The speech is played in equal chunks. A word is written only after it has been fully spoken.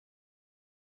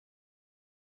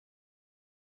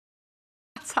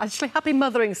Yes, actually, happy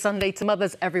Mothering Sunday to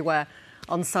mothers everywhere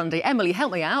on Sunday. Emily,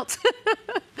 help me out.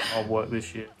 I'll work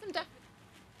this year.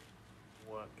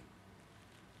 Work.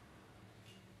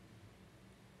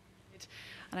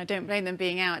 And I don't blame them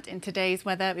being out in today's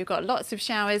weather. We've got lots of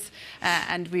showers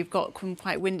and we've got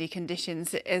quite windy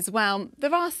conditions as well.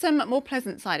 There are some more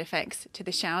pleasant side effects to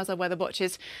the showers. Our weather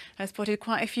watchers have spotted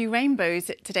quite a few rainbows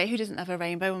today. Who doesn't have a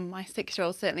rainbow? And my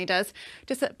 6-year-old certainly does.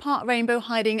 Just a part rainbow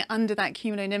hiding under that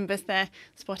cumulonimbus there,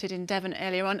 spotted in Devon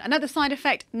earlier on. Another side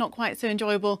effect, not quite so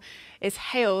enjoyable, is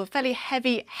hail. A fairly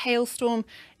heavy hailstorm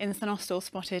in St Austell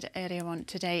spotted earlier on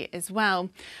today as well.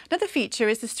 Another feature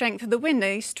is the strength of the wind.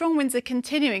 These strong winds are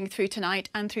continuing through tonight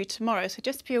and through tomorrow, so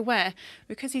just be aware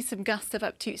we could see some gusts of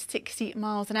up to 60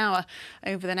 miles an hour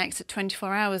over the next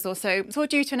 24 hours or so. It's all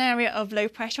due to an area of low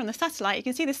pressure on the satellite. You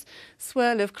can see this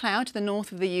swirl of cloud to the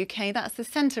north of the UK. That's the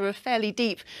centre of a fairly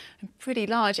deep and pretty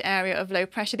large area of low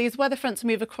pressure. These weather fronts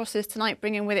move across us tonight,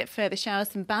 bringing with it further showers,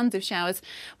 some bands of showers,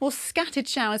 more scattered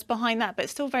showers behind that,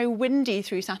 but still very windy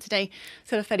through Saturday.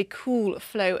 Still a fairly cool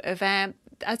flow of air.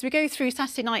 As we go through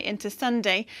Saturday night into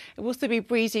Sunday, it will still be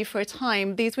breezy for a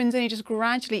time. These winds only just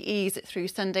gradually ease through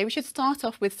Sunday. We should start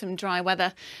off with some dry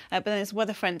weather, but then this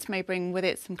weather front may bring with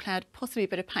it some cloud, possibly a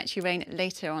bit of patchy rain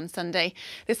later on Sunday.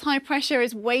 This high pressure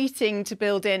is waiting to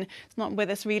build in. It's not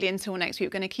with us really until next week.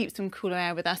 We're going to keep some cooler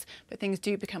air with us, but things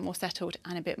do become more settled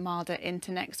and a bit milder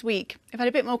into next week. We've had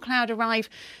a bit more cloud arrive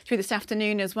through this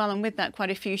afternoon as well, and with that quite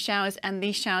a few showers, and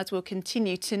these showers will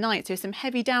continue tonight. So some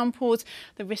heavy downpours,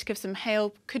 the risk of some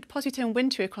hail could possibly turn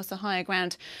wintry across the higher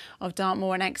ground of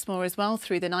Dartmoor and Exmoor as well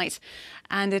through the night,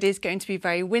 and it is going to be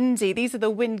very windy. These are the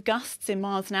wind gusts in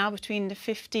miles an hour, between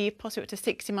 50 possibly up to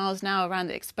 60 miles an hour around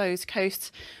the exposed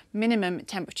coasts. Minimum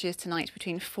temperatures tonight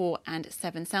between 4 and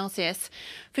 7 Celsius.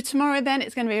 For tomorrow then,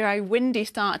 it's going to be a very windy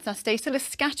start Saturday. Still a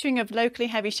scattering of locally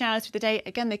heavy showers through the day.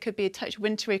 Again, they could be a touch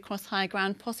wintry across higher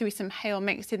ground, possibly some hail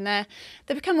mixed in there.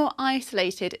 They become more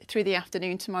isolated through the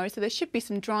afternoon tomorrow, so there should be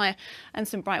some drier and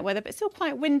some bright weather, but still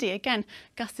quite windy. Again,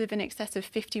 gusts of in excess of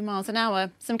 50 miles an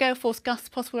hour. Some gale force gusts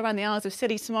possible around the Isles of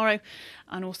Scilly tomorrow,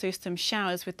 and also some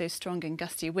showers with those strong and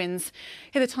gusty winds.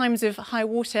 Here are the times of high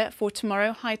water for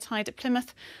tomorrow. High tide at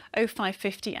Plymouth,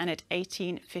 05:50 and at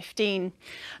 18:15.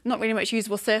 Not really much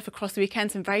usable surf across the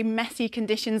weekend. Some very messy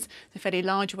conditions, some fairly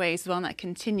large waves as well, and that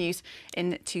continues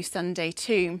into Sunday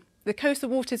too. The coastal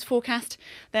waters forecast,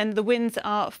 then the winds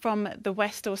are from the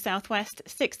west or southwest,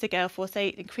 6 to gale force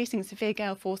 8, increasing severe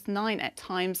gale force 9 at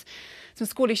times. Some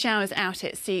squally showers out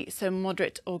at sea, so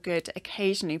moderate or good,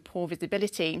 occasionally poor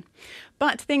visibility.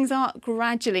 But things are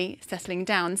gradually settling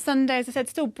down. Sunday, as I said,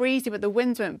 still breezy, but the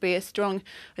winds won't be as strong.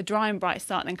 A dry and bright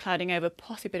start, then clouding over,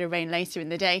 possibly a bit of rain later in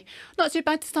the day. Not too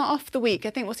bad to start off the week.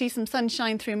 I think we'll see some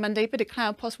sunshine through Monday, bit of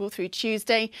cloud possible through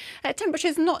Tuesday.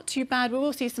 Temperatures not too bad. We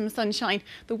will see some sunshine.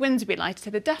 The winds will be lighter, so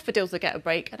the daffodils will get a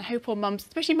break, and I hope all mums,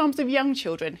 especially mums of young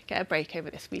children, get a break over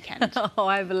this weekend. Oh,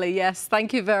 Emily, yes,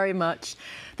 thank you very much.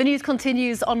 The news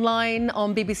continues online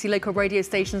on BBC local radio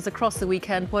stations across the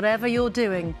weekend. Whatever you're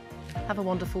doing, have a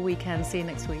wonderful weekend. See you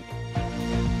next week.